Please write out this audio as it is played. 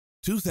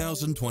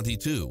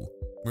2022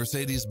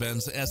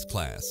 Mercedes-Benz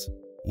S-Class.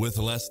 With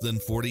less than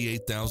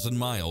 48,000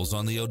 miles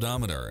on the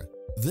odometer,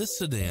 this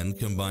sedan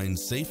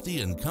combines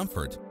safety and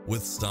comfort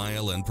with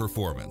style and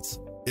performance.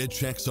 It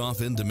checks off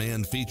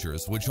in-demand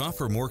features which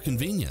offer more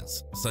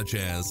convenience, such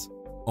as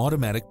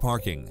automatic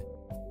parking,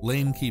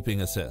 lane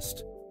keeping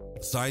assist,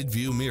 side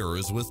view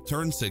mirrors with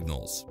turn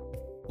signals,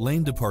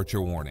 lane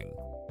departure warning,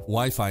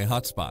 Wi-Fi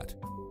hotspot,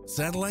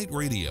 satellite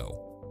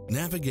radio,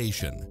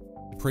 navigation,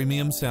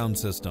 premium sound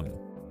system,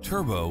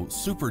 turbo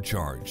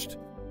supercharged,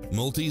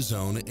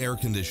 multi-zone air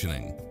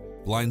conditioning,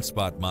 blind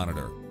spot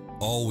monitor,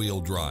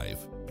 all-wheel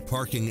drive,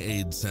 parking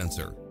aid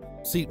sensor,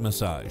 seat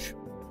massage,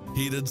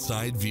 heated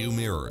side view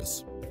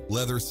mirrors,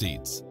 leather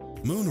seats,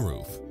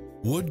 moonroof,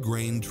 wood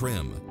grain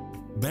trim,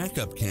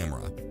 backup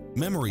camera,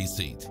 memory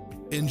seat.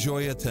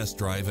 Enjoy a test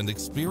drive and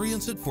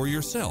experience it for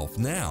yourself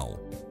now.